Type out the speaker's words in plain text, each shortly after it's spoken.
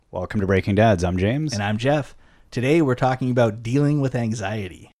Welcome to Breaking Dads. I'm James. And I'm Jeff. Today we're talking about dealing with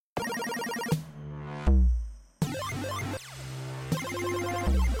anxiety.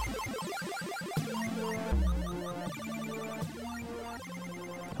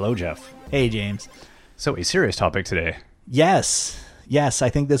 Hello, Jeff. Hey, James. So, a serious topic today. Yes, I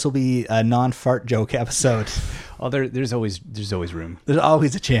think this will be a non-fart joke episode. Oh, there's always room. There's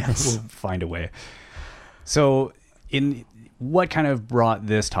always a chance. We'll find a way. So, what kind of brought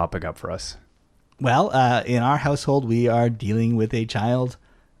this topic up for us? Well, in our household, we are dealing with a child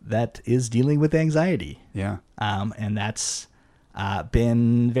that is dealing with anxiety. Yeah. And that's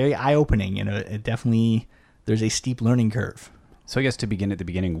been very eye-opening. It definitely, there's a steep learning curve. So I guess to begin at the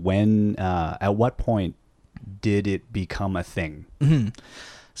beginning, when, at what point did it become a thing? Mm-hmm.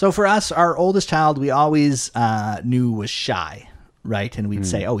 So for us, our oldest child, we always knew was shy, right? And we'd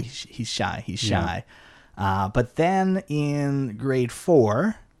say, oh, he's shy, he's shy. Yeah. But then in grade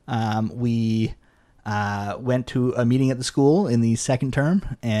 4, we went to a meeting at the school in the second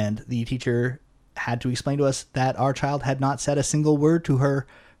term, and the teacher had to explain to us that our child had not said a single word to her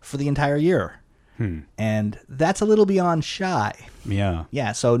for the entire year. And that's a little beyond shy. Yeah.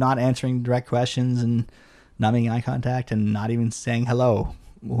 Yeah, so not answering direct questions and not making eye contact and not even saying hello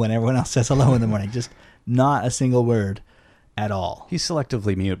when everyone else says hello in the morning. Just not a single word at all. He's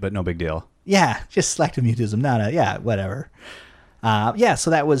selectively mute, but no big deal. Yeah, just selective mutism. Whatever. So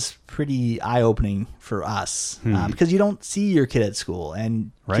that was pretty eye-opening for us because you don't see your kid at school,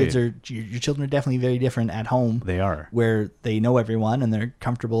 and your children are definitely very different at home. They are. Where they know everyone and they're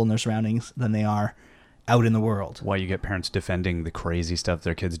comfortable in their surroundings than they are out in the world. Why you get parents defending the crazy stuff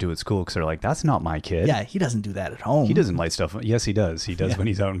their kids do at school because they're like, that's not my kid. Yeah, he doesn't do that at home. He doesn't light stuff. Yes, he does. He does when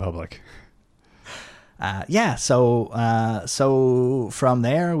he's out in public. So from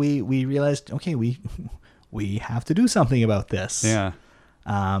there, we realized, okay, we have to do something about this. Yeah.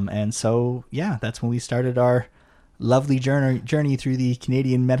 And so, that's when we started our lovely journey through the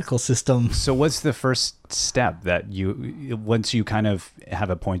Canadian medical system. So what's the first step that once you kind of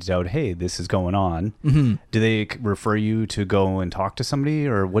have it pointed out, hey, this is going on, do they refer you to go and talk to somebody,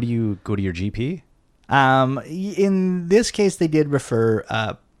 or what do you go to your GP? In this case, they did refer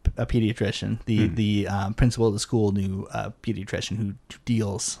a pediatrician. The principal of the school knew a pediatrician who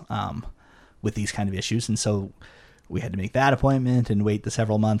deals with these kind of issues, and so we had to make that appointment and wait the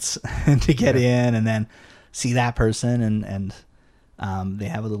several months to get in, and then see that person, and they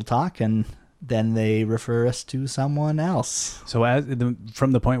have a little talk, and then they refer us to someone else. So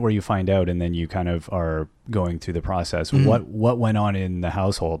from the point where you find out, and then you kind of are going through the process, what went on in the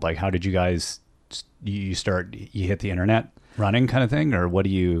household? Like, how did you guys? You hit the internet running kind of thing, or what do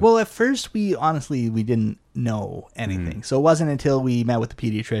you? Well, at first we didn't know anything. So it wasn't until we met with the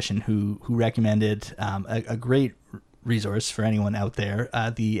pediatrician who recommended a great resource for anyone out there,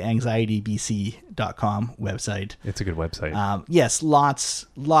 the anxietybc.com website. It's a good website. Yes, lots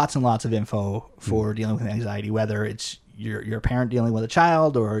and lots of info for dealing with anxiety, whether it's you're a parent dealing with a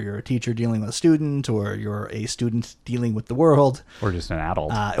child, or you're a teacher dealing with a student, or you're a student dealing with the world, or just an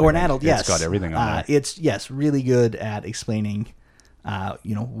adult. Yes. It's got everything on there. It's really good at explaining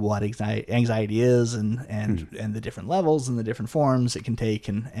what anxiety is, and the different levels and the different forms it can take,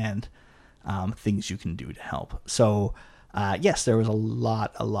 and things you can do to help. So there was a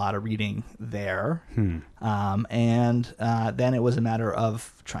lot of reading there. And then it was a matter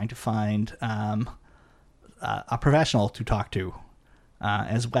of trying to find a professional to talk to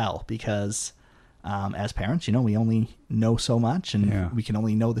as well, because as parents, we only know so much, and we can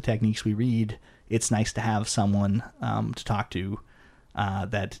only know the techniques we read. It's nice to have someone to talk to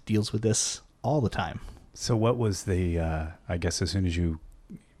that deals with this all the time. So what was the, I guess as soon as you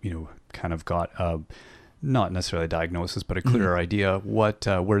kind of got not necessarily a diagnosis, but a clearer idea, where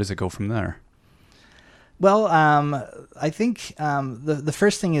does it go from there? Well, I think the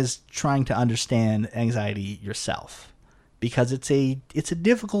first thing is trying to understand anxiety yourself, because it's a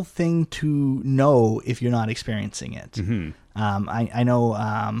difficult thing to know if you're not experiencing it. I know,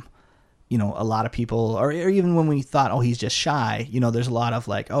 a lot of people, or even when we thought, oh, he's just shy, there's a lot of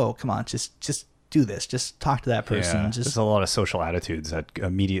like, oh, come on, just do this, just talk to that person. Yeah, there's a lot of social attitudes that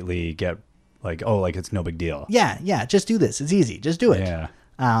immediately get like, oh, like it's no big deal. Yeah, just do this. It's easy. Just do it. Yeah.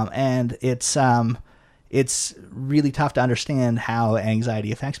 And it's really tough to understand how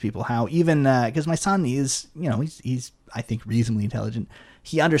anxiety affects people. How even because my son is, he's I think reasonably intelligent.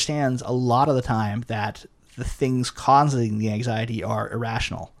 He understands a lot of the time that the things causing the anxiety are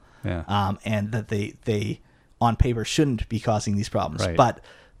irrational. Yeah. And that they on paper shouldn't be causing these problems. Right. But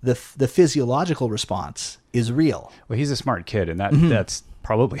the physiological response is real. Well, he's a smart kid, and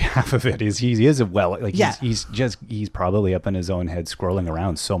probably half of it is he is like Yeah. he's probably up in his own head scrolling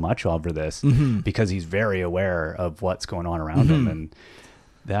around so much over this because he's very aware of what's going on around him, and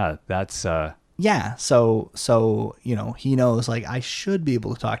that's Yeah. So, you know, he knows like I should be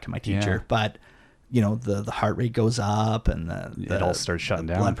able to talk to my teacher, Yeah. but you know, the heart rate goes up and it all starts shutting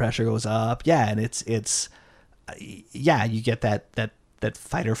the down. blood pressure goes up. Yeah. And it's you get that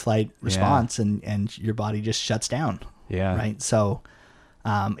fight or flight response and your body just shuts down. Yeah. Right. So,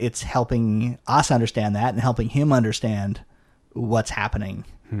 it's helping us understand that and helping him understand what's happening,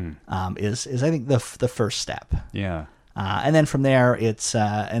 is I think the first step. Yeah. And then from there, it's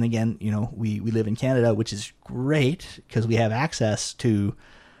and again, you know, we live in Canada, which is great because we have access to,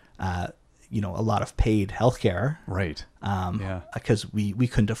 you know, a lot of paid healthcare. Right. Yeah. Because we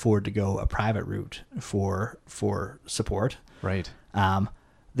couldn't afford to go a private route for support. Right.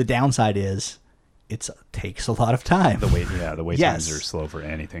 The downside is it takes a lot of time. The wait Yes. times are slow for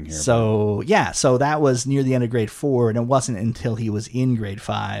anything here. So so that was near the end of grade 4, and it wasn't until he was in grade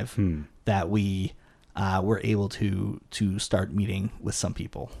 5 that we were able to start meeting with some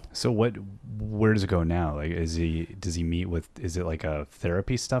people. So where does it go now? Like, does he meet with, is it like a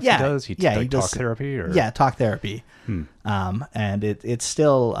therapy stuff Yeah. he does? He Yeah, he talk does- therapy or? Yeah, talk therapy. And it's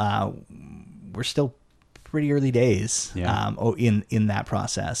still we're still pretty early days Yeah. in that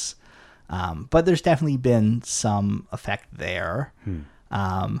process. But there's definitely been some effect there.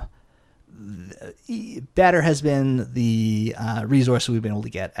 Better has been the resources we've been able to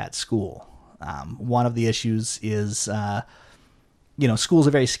get at school. One of the issues is, you know, school's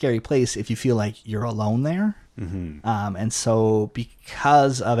a very scary place if you feel like you're alone there. And so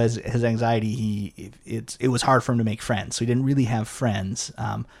because of his anxiety, it was hard for him to make friends. So he didn't really have friends.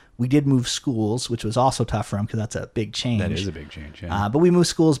 We did move schools, which was also tough for him because that's a big change. That is a big change. Yeah. But we moved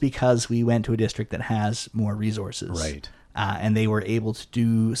schools because we went to a district that has more resources. Right. And they were able to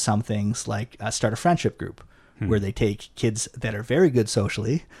do some things like start a friendship group where they take kids that are very good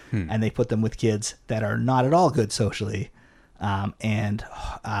socially and they put them with kids that are not at all good socially, and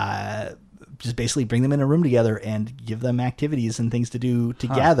just basically bring them in a room together and give them activities and things to do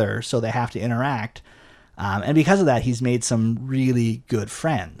together so they have to interact. And because of that, he's made some really good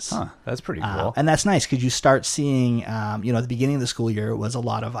friends. That's pretty cool. And that's nice because you start seeing, you know, at the beginning of the school year, it was a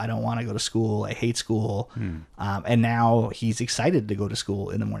lot of, I don't want to go to school. I hate school. And now he's excited to go to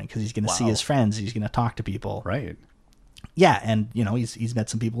school in the morning because he's going to see his friends. He's going to talk to people. Right. Yeah. And, you know, he's met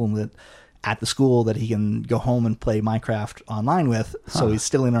some people at the school that he can go home and play Minecraft online with. So he's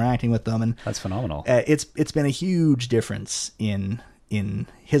still interacting with them. And That's phenomenal. it's been a huge difference in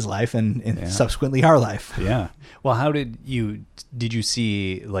his life and subsequently our life. Yeah. Well, did you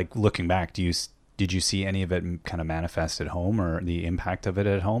see, like, looking back, did you see any of it kind of manifest at home or the impact of it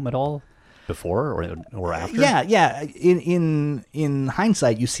at home at all before or after? Yeah. In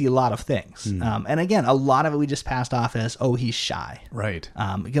hindsight, you see a lot of things. And again, a lot of it we just passed off as, oh, he's shy. Right.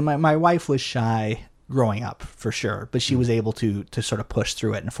 Because my wife was shy growing up for sure, but she was able to sort of push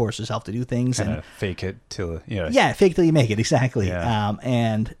through it and force herself to do things and fake it till, you know. Yeah, fake till you make it. Exactly. Yeah.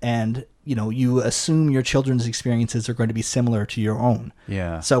 And you know, you assume your children's experiences are going to be similar to your own.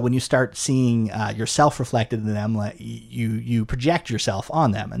 Yeah. So when you start seeing yourself reflected in them, like you project yourself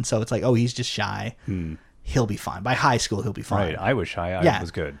on them, and so it's like, oh, he's just shy. He'll be fine. By high school, he'll be fine. Right. I was shy. I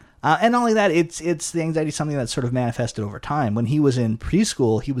was good. And not only that, it's the anxiety, something that sort of manifested over time. When he was in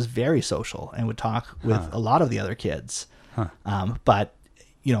preschool, he was very social and would talk with a lot of the other kids. But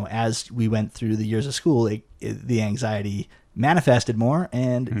you know, as we went through the years of school, the anxiety manifested more,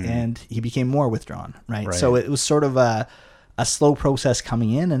 and he became more withdrawn. Right. So it was sort of a slow process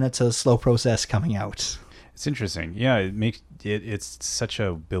coming in, and it's a slow process coming out. It's interesting. Yeah, it makes it's such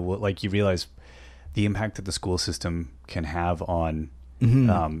a like you realize the impact that the school system can have on.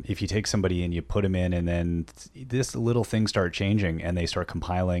 If you take somebody and you put them in, and then this little things start changing, and they start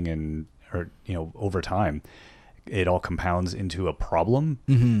compiling, or you know, over time, it all compounds into a problem,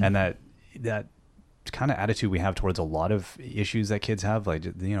 and that kind of attitude we have towards a lot of issues that kids have, like,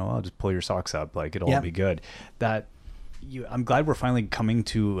 you know, I'll just pull your socks up, like it'll all be good. I'm glad we're finally coming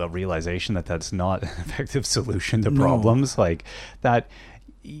to a realization that that's not an effective solution to problems like that.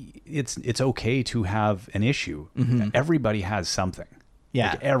 It's okay to have an issue. Everybody has something.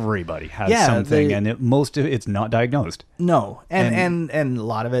 Yeah. Like everybody has something, and most of it's not diagnosed. No, and a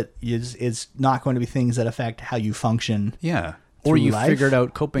lot of it is not going to be things that affect how you function. Yeah. Or you life. figured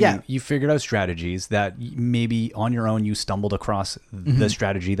out coping. Yeah. You figured out strategies that maybe on your own you stumbled across the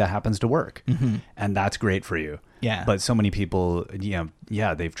strategy that happens to work, and that's great for you. Yeah. But so many people,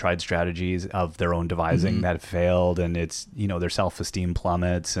 they've tried strategies of their own devising that have failed, and it's, their self-esteem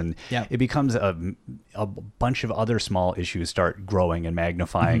plummets, and it becomes a bunch of other small issues start growing and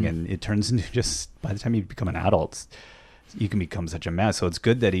magnifying, and it turns into just, by the time you become an adult, you can become such a mess. So it's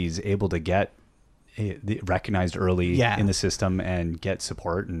good that he's able to get recognized early in the system and get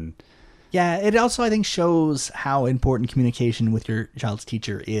support. And yeah, it also, I think, shows how important communication with your child's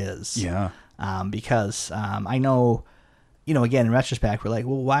teacher is. Yeah. Because I know, again, in retrospect, we're like,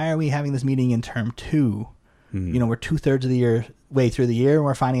 well, why are we having this meeting in term 2? We're 2/3 of the way through the year, and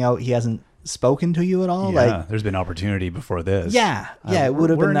we're finding out he hasn't spoken to you at all. Yeah, there's been opportunity before this. Yeah, it would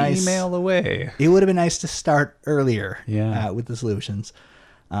have been nice. We're an email away. It would have been nice to start earlier. With the solutions.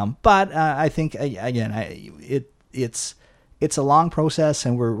 But I think again, it's a long process,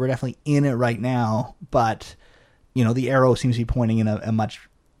 and we're definitely in it right now. But the arrow seems to be pointing in a much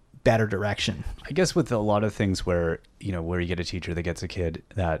better direction. I guess with a lot of things where you get a teacher that gets a kid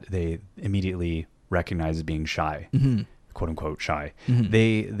that they immediately recognize as being shy, quote unquote shy,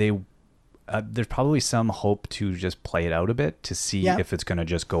 they there's probably some hope to just play it out a bit to see if it's going to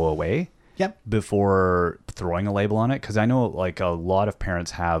just go away before throwing a label on it. Because I know like a lot of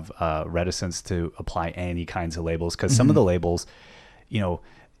parents have reticence to apply any kinds of labels, because some of the labels,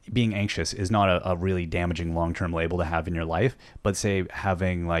 being anxious is not a really damaging long-term label to have in your life, but say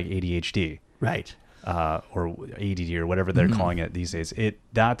having like ADHD, right, or ADD or whatever they're calling it these days,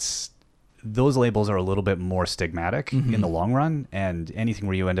 those labels are a little bit more stigmatic in the long run, and anything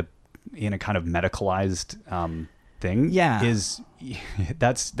where you end up in a kind of medicalized thing is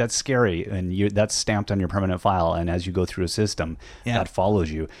that's scary, and that's stamped on your permanent file, and as you go through a system that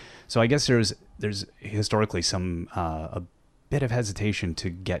follows you. So I guess there's historically some a bit of hesitation to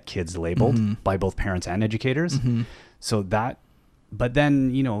get kids labeled by both parents and educators. So that, but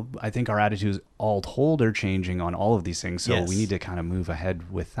then, I think our attitudes all told are changing on all of these things. So we need to kind of move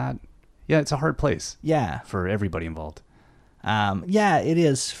ahead with that. Yeah, it's a hard place. Yeah. For everybody involved. It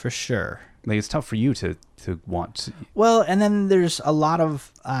is for sure. Like, it's tough for you to want to. Well, and then there's a lot of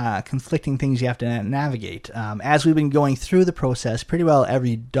conflicting things you have to navigate. As we've been going through the process, pretty well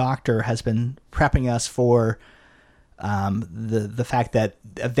every doctor has been prepping us for the fact that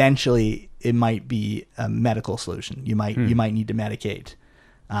eventually it might be a medical solution. You might need to medicate,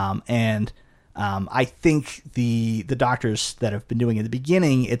 and I think the doctors that have been doing it at the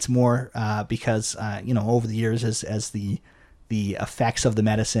beginning, it's more because over the years as the effects of the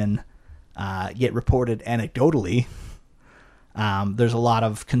medicine get reported anecdotally, there's a lot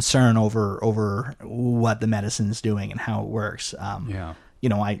of concern over what the medicine is doing and how it works.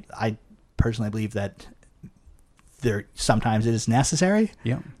 I personally believe that sometimes it is necessary.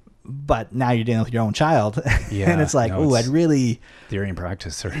 Yeah. But now you're dealing with your own child. And it's like, I'd really... Theory and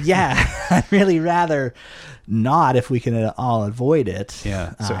practice. I'd really rather not, if we can all avoid it.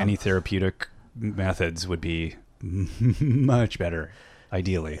 Yeah. So any therapeutic methods would be much better,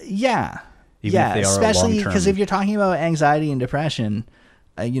 ideally. Yeah. Even if they are especially long-term. Because if you're talking about anxiety and depression,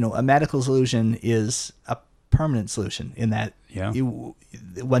 a medical solution is a permanent solution in that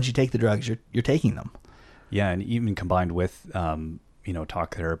once you take the drugs, you're taking them. Yeah, and even combined with,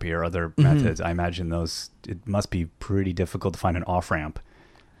 talk therapy or other methods, I imagine it must be pretty difficult to find an off-ramp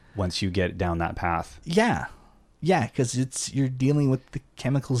once you get down that path. Yeah, because you're dealing with the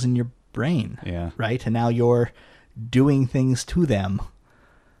chemicals in your brain, right? And now you're doing things to them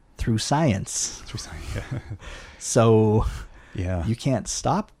through science. So you can't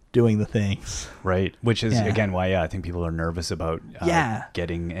stop doing the things, right? Which is again why I think people are nervous about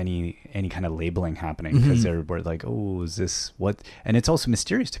getting any kind of labeling happening, because they're like, oh, is this what? And it's also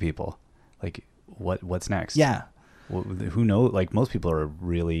mysterious to people, like what's next? Who knows? Like, most people are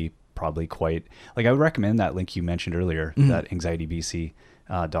really probably quite, like, I would recommend that link you mentioned earlier, that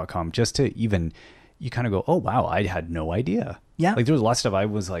anxietybc.com, just to even, you kind of go, oh wow, I had no idea. Like, there was a lot of stuff I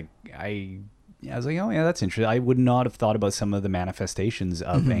was like, I was like, oh yeah, that's interesting. I would not have thought about some of the manifestations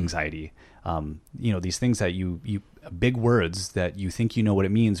of anxiety. These things that you big words that you think you know what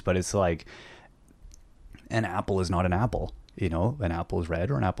it means, but it's like, an apple is not an apple. An apple is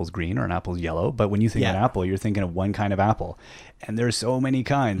red, or an apple is green, or an apple is yellow. But when you think of an apple, you're thinking of one kind of apple, and there's so many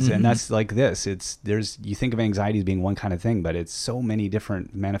kinds. And that's like this. You think of anxiety as being one kind of thing, but it's so many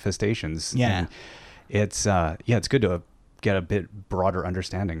different manifestations. And it's good to get a bit broader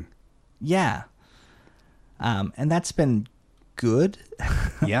understanding. Yeah. And that's been good.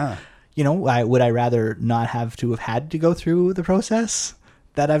 Yeah. Would I rather not have had to go through the process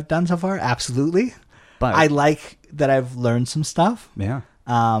that I've done so far? Absolutely. But I like that I've learned some stuff. Yeah.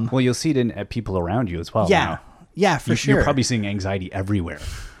 Well, you'll see it at people around you as well. Yeah. Now. Yeah, for sure. You're probably seeing anxiety everywhere.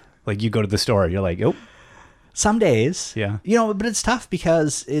 Like, you go to the store, you're like, oh, Some days, Yeah. but it's tough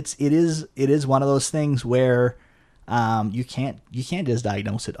because it is one of those things where you can't just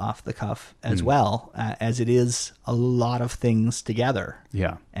diagnose it off the cuff as well, as it is a lot of things together.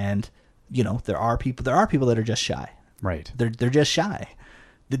 Yeah. And there are people that are just shy. Right. They're just shy.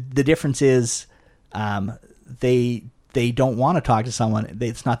 The difference is they don't want to talk to someone.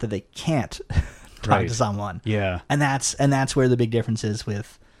 It's not that they can't talk to someone. Yeah. And that's where the big difference is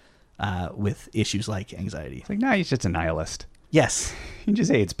with issues like anxiety. It's like, nah, he's just a nihilist. Yes. He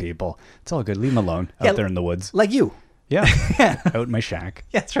just hates people. It's all good. Leave him alone out there in the woods. Like you. Yeah. Out in my shack.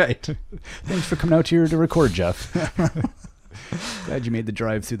 That's right. Thanks for coming out here to record, Jeff. Glad you made the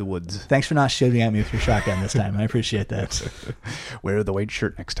drive through the woods. Thanks for not shooting at me with your shotgun this time. I appreciate that. Wear the white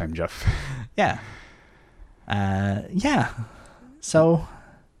shirt next time, Jeff. Yeah. Yeah. So,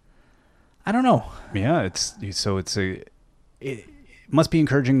 I don't know. Yeah, it must be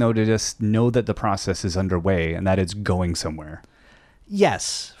encouraging though to just know that the process is underway and that it's going somewhere.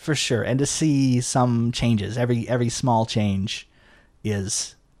 Yes, for sure. And to see some changes, every small change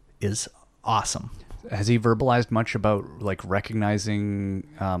is awesome. Has he verbalized much about like recognizing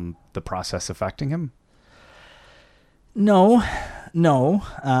the process affecting him? No.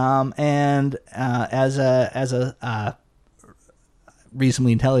 And as a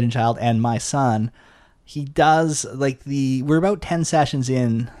reasonably intelligent child and my son, he does we're about 10 sessions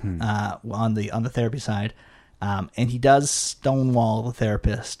in on the therapy side. And he does stonewall the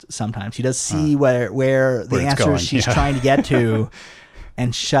therapist sometimes. He does see where the answers she's trying to get to,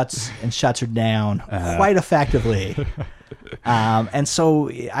 and shuts her down quite effectively. And so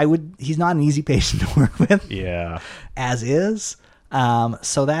he's not an easy patient to work with. Yeah, as is.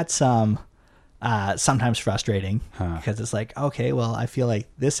 So that's sometimes frustrating because it's like, okay, well, I feel like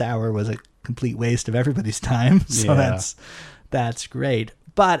this hour was a complete waste of everybody's time. So that's great.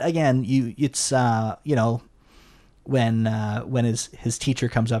 But again, when his teacher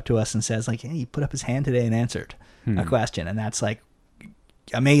comes up to us and says like, hey, he put up his hand today and answered a question, and that's like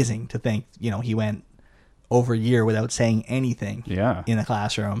amazing to think, he went over a year without saying anything in the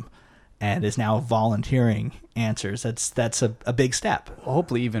classroom and is now volunteering answers. That's a big step.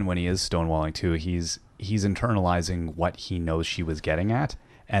 Hopefully even when he is stonewalling too, he's internalizing what he knows she was getting at.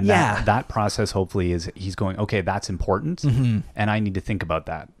 And that process hopefully is he's going, okay, that's important, and I need to think about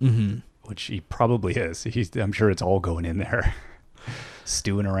that. Mm-hmm. Which he probably is. I'm sure it's all going in there,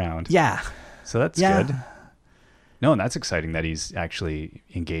 stewing around. Yeah. So that's good. No, and that's exciting that he's actually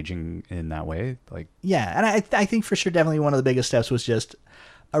engaging in that way. Like, yeah, and I think for sure, definitely one of the biggest steps was just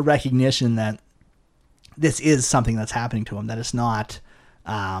a recognition that this is something that's happening to him. That it's not,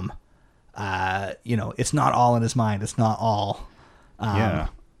 it's not all in his mind. It's not all,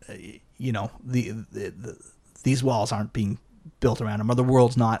 these walls aren't being built around him, or the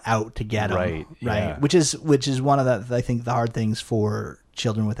world's not out to get him. Right. Yeah. Which is one of the, I think, the hard things for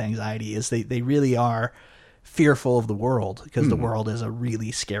children with anxiety is they really are fearful of the world because the world is a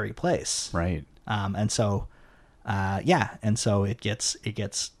really scary place. Right. And so it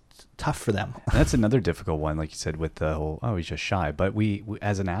gets tough for them. And that's another difficult one, like you said, with the whole, he's just shy. But we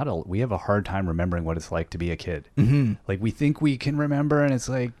as an adult, we have a hard time remembering what it's like to be a kid. Mm-hmm. Like we think we can remember, and it's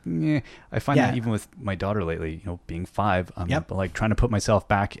like, I find that even with my daughter lately, being 5, I'm like trying to put myself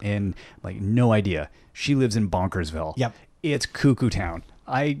back in, like, no idea. She lives in Bonkersville. Yep. It's cuckoo town.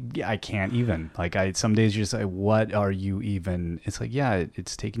 I can't even, some days you're just like, what are you even? It's like,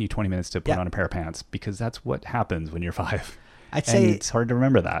 it's taking you 20 minutes to put on a pair of pants because that's what happens when you're 5. I'd say it's hard to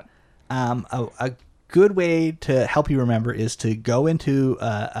remember that. A good way to help you remember is to go into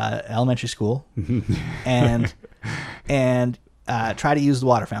elementary school and try to use the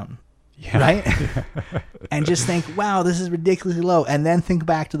water fountain, right? And just think, wow, this is ridiculously low. And then think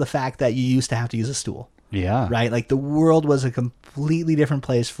back to the fact that you used to have to use a stool. Yeah. Right? Like the world was a completely different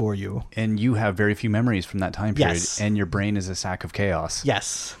place for you. And you have very few memories from that time period. Yes. And your brain is a sack of chaos.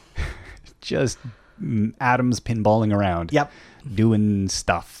 Yes. Just atoms pinballing around. Yep. Doing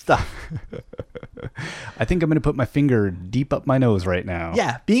stuff. I think I'm going to put my finger deep up my nose right now.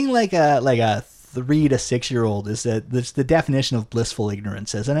 Yeah. Being like a 3 to 6 year old is that's the definition of blissful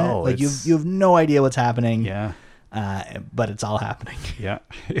ignorance, isn't it? Oh, like you have no idea what's happening. Yeah. But it's all happening. Yeah.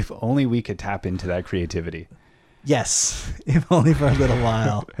 If only we could tap into that creativity. Yes. If only for a little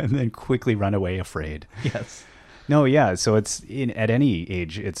while. And then quickly run away afraid. Yes. No, yeah. So at any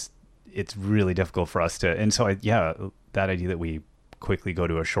age, it's really difficult for us to, and so that idea that we quickly go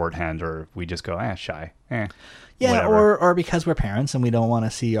to a shorthand or we just go, shy. Yeah. Whatever. Or because we're parents and we don't want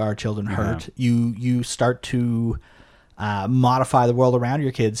to see our children hurt, you start to modify the world around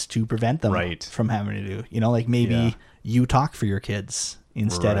your kids to prevent them from having to do, maybe you talk for your kids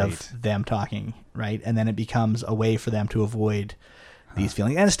instead Right. of them talking, right? And then it becomes a way for them to avoid these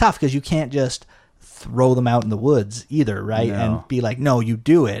feelings. And it's tough because you can't just throw them out in the woods either, right? No. And be like, no, you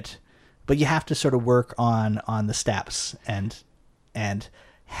do it. But you have to sort of work on the steps and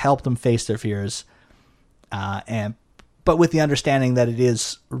help them face their fears, but with the understanding that it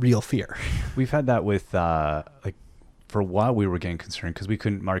is real fear. We've had that with like for a while we were getting concerned because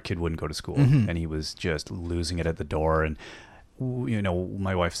our kid wouldn't go to school and he was just losing it at the door. And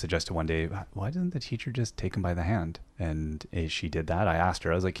my wife suggested one day, why doesn't the teacher just take him by the hand? And as she did that, I asked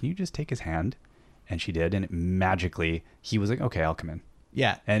her, I was like, can you just take his hand? And she did, and magically he was like, okay, I'll come in.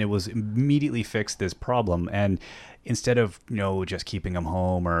 Yeah. And it was immediately fixed this problem. And instead of, just keeping him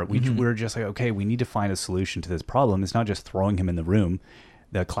home, or we were just like, okay, we need to find a solution to this problem. It's not just throwing him in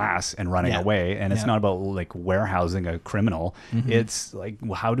the class and running away. And it's not about like warehousing a criminal. It's like,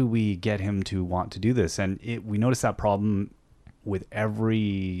 how do we get him to want to do this? And we noticed that problem with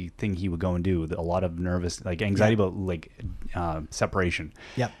everything he would go and do. A lot of nervous, like anxiety about like separation.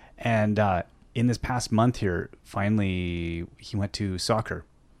 Yep. And, in this past month here, finally, he went to soccer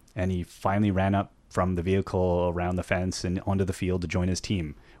and he finally ran up from the vehicle around the fence and onto the field to join his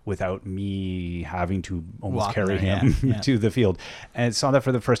team without me having to almost carry him to the field. And I saw that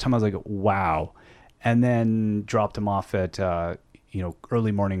for the first time. I was like, wow. And then dropped him off at,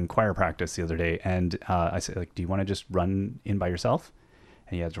 early morning choir practice the other day. And I said, like, do you want to just run in by yourself?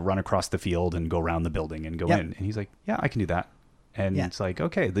 And he had to run across the field and go around the building and go in. And he's like, yeah, I can do that. And it's like,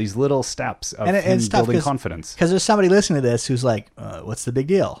 okay, these little steps of him building confidence. Because there's somebody listening to this who's like, what's the big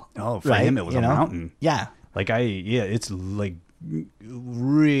deal? Oh, for him, it was a mountain. Yeah. Like it's like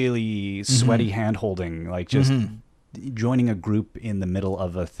really sweaty hand holding, like just joining a group in the middle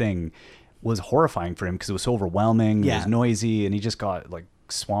of a thing was horrifying for him because it was so overwhelming. It was noisy, and he just got like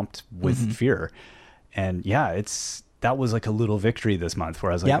swamped with fear. And that was like a little victory this month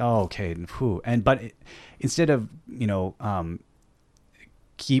where I was like, oh, okay. But instead of,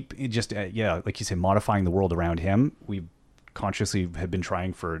 keep just like you said, modifying the world around him, we consciously have been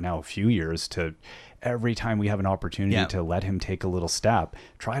trying for now a few years to every time we have an opportunity to let him take a little step,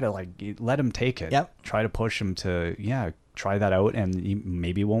 try to like let him take it. Try to push him to try that out, and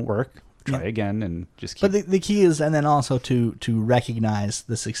maybe it won't work. Try again and just keep. But the key is, and then also to recognize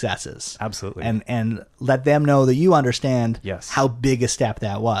the successes. Absolutely. And let them know that you understand Yes. how big a step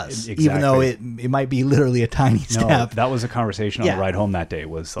that was. Exactly. Even though it might be literally a tiny step. No, that was a conversation on the ride home that day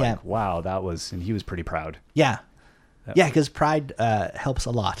was like, wow, that was, and he was pretty proud. Yeah. Because pride helps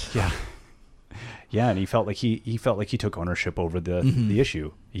a lot. Yeah. Yeah, and he felt like he took ownership over the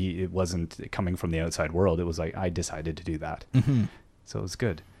issue. It wasn't coming from the outside world. It was like, I decided to do that. So it was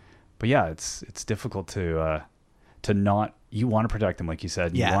good. But yeah, it's difficult to not, you want to protect them, like you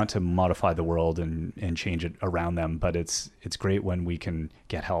said. You want to modify the world and change it around them. But it's great when we can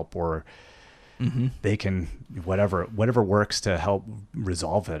get help, or they can, whatever works to help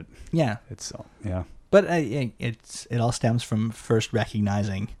resolve it. Yeah. But it all stems from first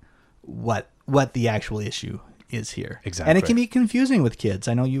recognizing what the actual issue is here. Exactly. And it can be confusing with kids.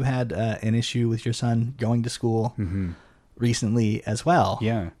 I know you had an issue with your son going to school recently as well.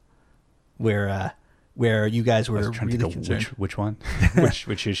 Yeah. Where you guys were really concerned. Which one?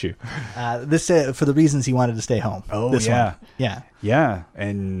 which issue? This for the reasons he wanted to stay home. Oh, this yeah. One. Yeah.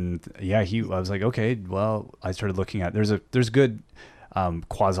 And I was like, okay, well, I started looking at, there's good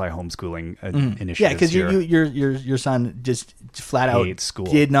quasi homeschooling initiatives. Yeah, because your son just flat out hates school.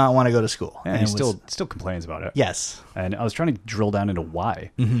 Did not want to go to school. And he still complains about it. Yes. And I was trying to drill down into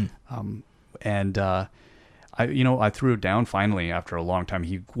why. I threw it down finally after a long time.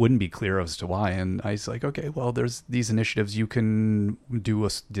 He wouldn't be clear as to why. And I was like, okay, well, there's these initiatives. You can do a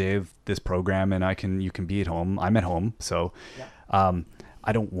day of this program, and you can be at home. I'm at home. So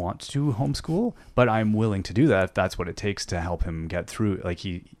I don't want to homeschool, but I'm willing to do that if that's what it takes to help him get through. Like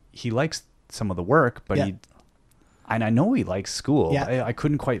he likes some of the work, but and I know he likes school. Yeah. I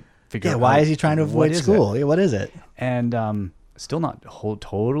couldn't quite figure out why is he trying to avoid school? What is it? And still not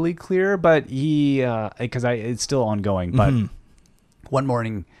totally clear, but it's still ongoing. But one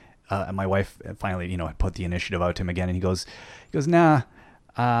morning, my wife finally, had put the initiative out to him again, and he goes, nah,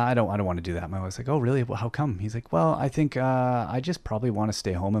 I don't want to do that. My wife's like, oh, really? Well, how come? He's like, well, I think I just probably want to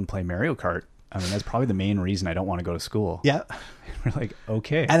stay home and play Mario Kart. I mean, that's probably the main reason I don't want to go to school. Yeah. We're like,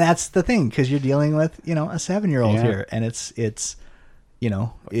 okay. And that's the thing, because you're dealing with, a 7-year-old here, and it's 8.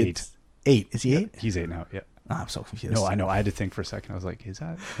 Is he 8? He's 8 now. Yeah. Oh, I'm so confused. No, I know. I had to think for a second. I was like, is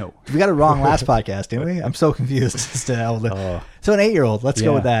that? No. We got it wrong last podcast, didn't we? I'm so confused as to how So an 8-year-old, let's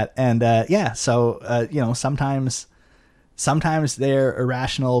go with that. And sometimes they're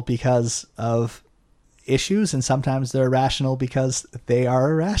irrational because of issues, and sometimes they're irrational because they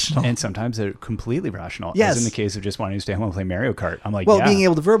are irrational. And sometimes they're completely rational. Yes. As in the case of just wanting to stay home and play Mario Kart. I'm like, well, yeah. being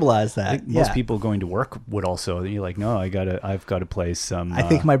able to verbalize that. Like most people going to work would also. You're like, no, I've got to play some. I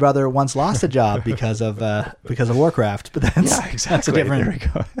think my brother once lost a job because of Warcraft, but that's that's a different. There we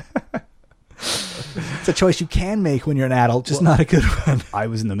go. It's a choice you can make when you're an adult, just not a good one. I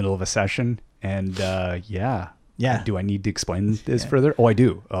was in the middle of a session, and Yeah. Do I need to explain this further? Oh, I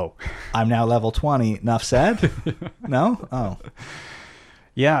do. Oh, I'm now level 20. Enough said? No? Oh.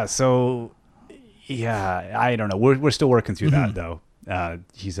 yeah. So, yeah, I don't know. We're still working through that though.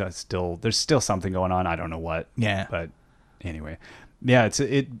 He's there's still something going on. I don't know what. Yeah. But anyway, yeah,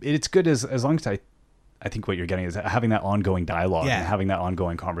 it's good as long as I think what you're getting is having that ongoing dialogue and having that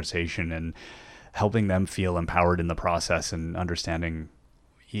ongoing conversation and helping them feel empowered in the process and understanding.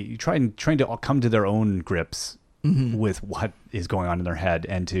 Trying to come to their own grips with what is going on in their head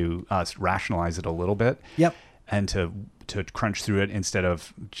and to rationalize it a little bit. Yep. And to crunch through it instead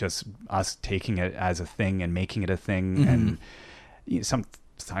of just us taking it as a thing and making it a thing. And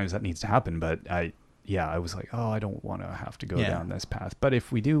sometimes that needs to happen. But I was like, oh, I don't want to have to go down this path. But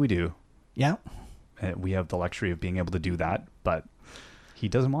if we do, we do. Yeah. We have the luxury of being able to do that. But he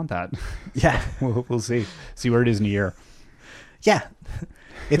doesn't want that. Yeah. We'll see. See where it is in a year. Yeah.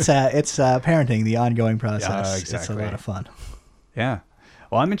 It's parenting, the ongoing process. Exactly. It's a lot of fun. Yeah.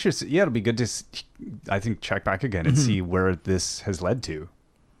 Well, I'm interested. Yeah, it'll be good to, I think, check back again and see where this has led to.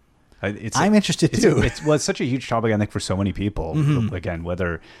 I'm interested too. It's such a huge topic, I think, for so many people. Again,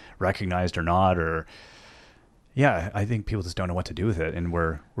 whether recognized or not, I think people just don't know what to do with it, and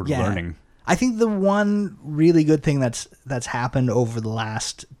we're learning. I think the one really good thing that's happened over the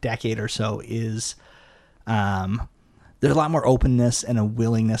last decade or so is, there's a lot more openness and a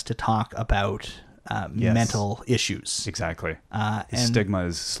willingness to talk about mental issues. Exactly. And stigma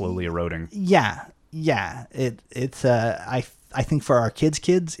is slowly eroding. Yeah. It's I think for our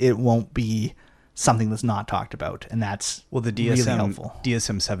kids, it won't be something that's not talked about, and that's the DSM really helpful.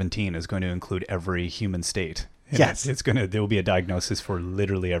 DSM-17 is going to include every human state. And yes, there will be a diagnosis for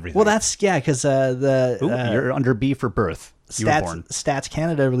literally everything. Well, that's because you're under B for birth. Stats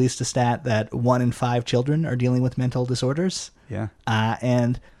Canada released a stat that 1 in 5 children are dealing with mental disorders. Yeah.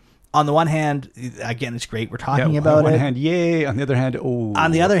 And on the one hand, again, it's great we're talking about it. On the one hand, yay. On the other hand, oh.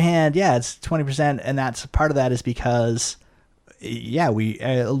 On the other hand, it's 20%, and that's part of that is because,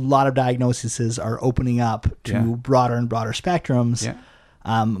 a lot of diagnoses are opening up to broader and broader spectrums. Yeah.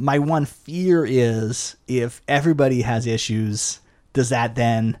 My one fear is if everybody has issues, does that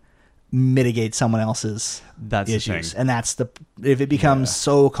then mitigate someone else's issues? And that's if it becomes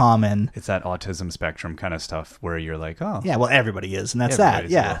so common. It's that autism spectrum kind of stuff where you're like, oh. Yeah, well, everybody is, and that's that.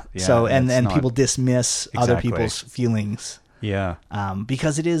 Yeah. So, and people dismiss other people's feelings. Yeah.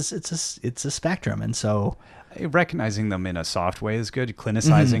 Because it's a spectrum. And so recognizing them in a soft way is good.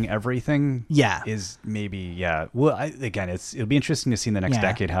 Clinicizing everything is maybe, well, it'll be interesting to see in the next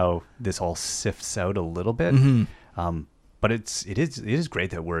decade how this all sifts out a little bit. But it is great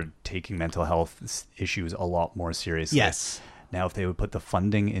that we're taking mental health issues a lot more seriously. Yes. Now, if they would put the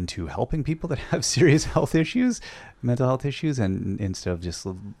funding into helping people that have serious mental health issues, and instead of just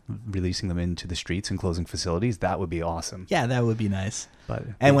releasing them into the streets and closing facilities, that would be awesome. Yeah, that would be nice.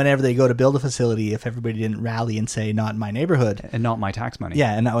 And whenever they go to build a facility, if everybody didn't rally and say, not in my neighborhood. And not my tax money.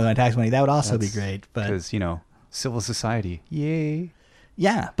 Yeah, and not with my tax money, that would also be great. Because, civil society, yay.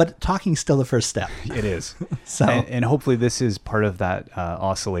 Yeah, but talking's still the first step. It is. So and hopefully this is part of that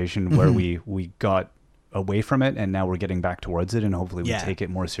oscillation where we got away from it and now we're getting back towards it, and hopefully we take it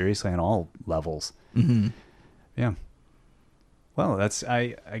more seriously on all levels. Yeah. Well, that's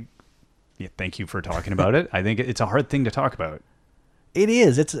thank you for talking about it. I think it's a hard thing to talk about. It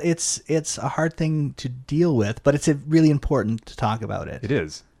is. It's a hard thing to deal with, but it's really important to talk about it. It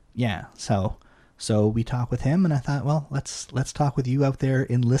is. Yeah. So we talk with him, and I thought, well, let's talk with you out there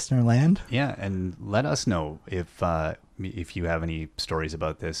in listener land. Yeah, and let us know if you have any stories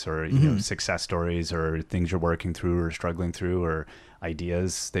about this, or success stories, or things you're working through or struggling through, or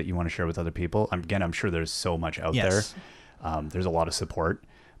ideas that you want to share with other people. Again, I'm sure there's so much out there. There's a lot of support,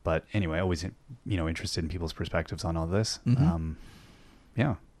 but anyway, always interested in people's perspectives on all this.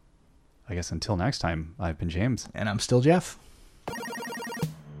 Yeah, I guess until next time, I've been James, and I'm still Jeff.